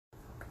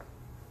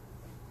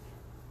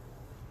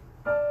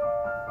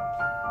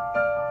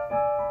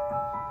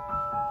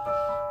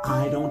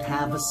I don't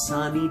have a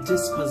sunny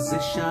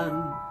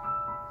disposition.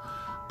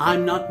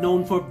 I'm not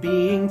known for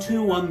being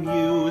too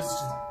amused.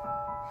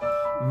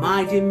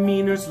 My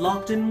demeanor's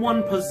locked in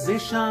one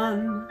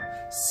position.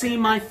 See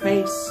my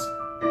face,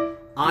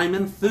 I'm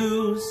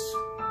enthused.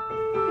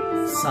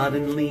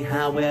 Suddenly,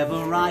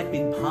 however, I've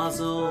been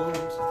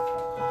puzzled.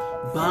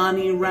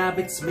 Bunny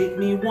rabbits make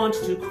me want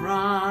to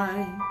cry.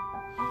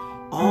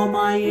 All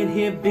my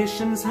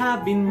inhibitions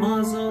have been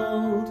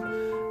muzzled,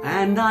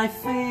 and I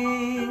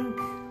think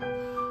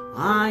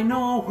I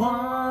know why.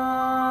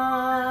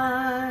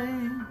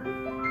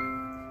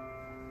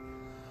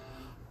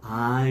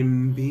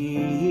 I'm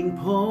being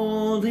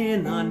pulled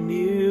in a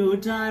new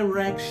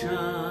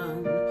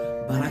direction,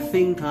 but I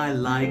think I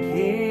like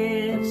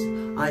it,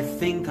 I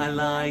think I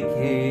like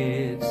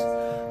it.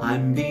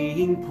 I'm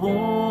being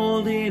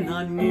pulled in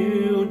a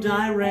new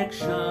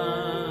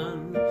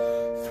direction.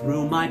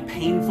 Through my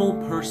painful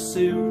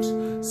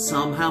pursuit,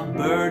 somehow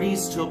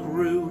birdies took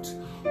root.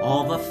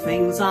 All the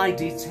things I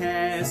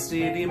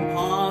detested,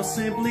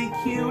 impossibly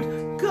cute.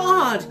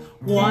 God,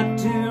 what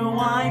do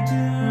I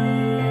do?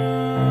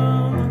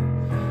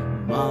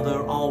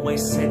 Mother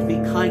always said be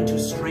kind to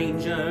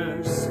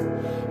strangers,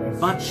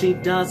 but she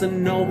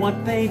doesn't know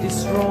what they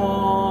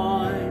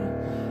destroy.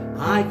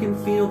 I can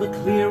feel the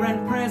clear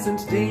and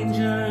present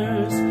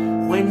dangers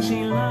when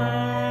she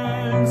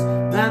learns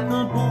that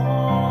the boy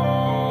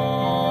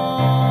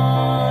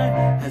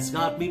has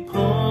got me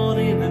pulled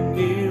in a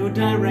new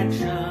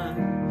direction.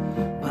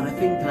 But I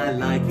think I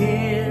like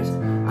it,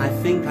 I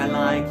think I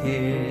like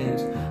it.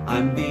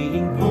 I'm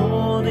being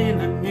pulled in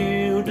a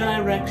new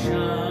direction.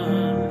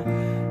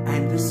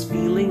 And this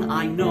feeling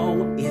I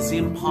know is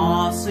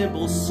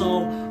impossible,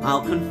 so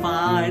I'll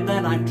confide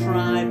that I've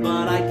tried,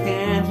 but I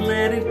can't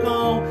let it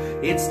go.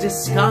 It's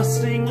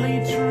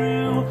disgustingly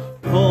true.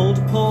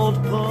 Pulled,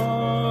 pulled, pulled.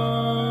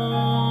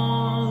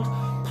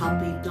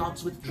 Puppy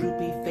dogs with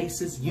droopy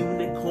faces,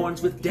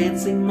 unicorns with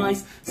dancing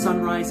mice,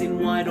 sunrise in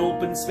wide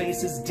open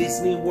spaces,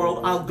 Disney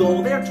World, I'll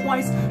go there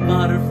twice.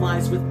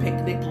 Butterflies with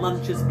picnic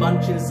lunches,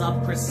 bunches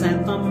of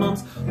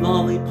chrysanthemums,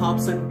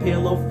 lollipops and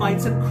pillow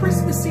fights, and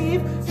Christmas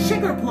Eve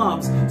sugar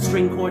plums,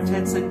 string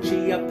quartets and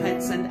chia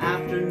pets, and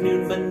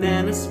afternoon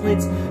banana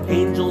splits,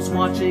 angels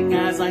watching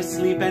as I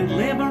sleep, and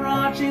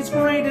Liberace's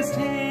greatest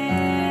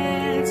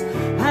hits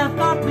have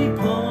got me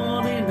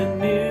pulled in a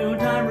new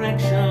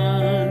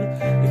direction.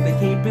 If they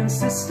keep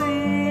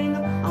insisting,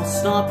 I'll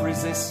stop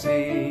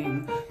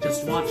resisting.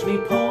 Just watch me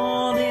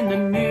pulled in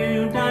a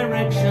new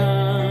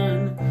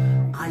direction.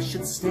 I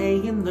should stay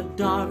in the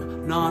dark,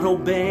 not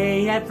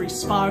obey every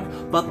spark,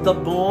 but the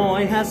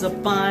boy has a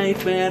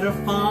bite better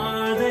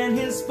far than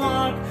his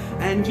bark,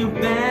 and you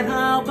bet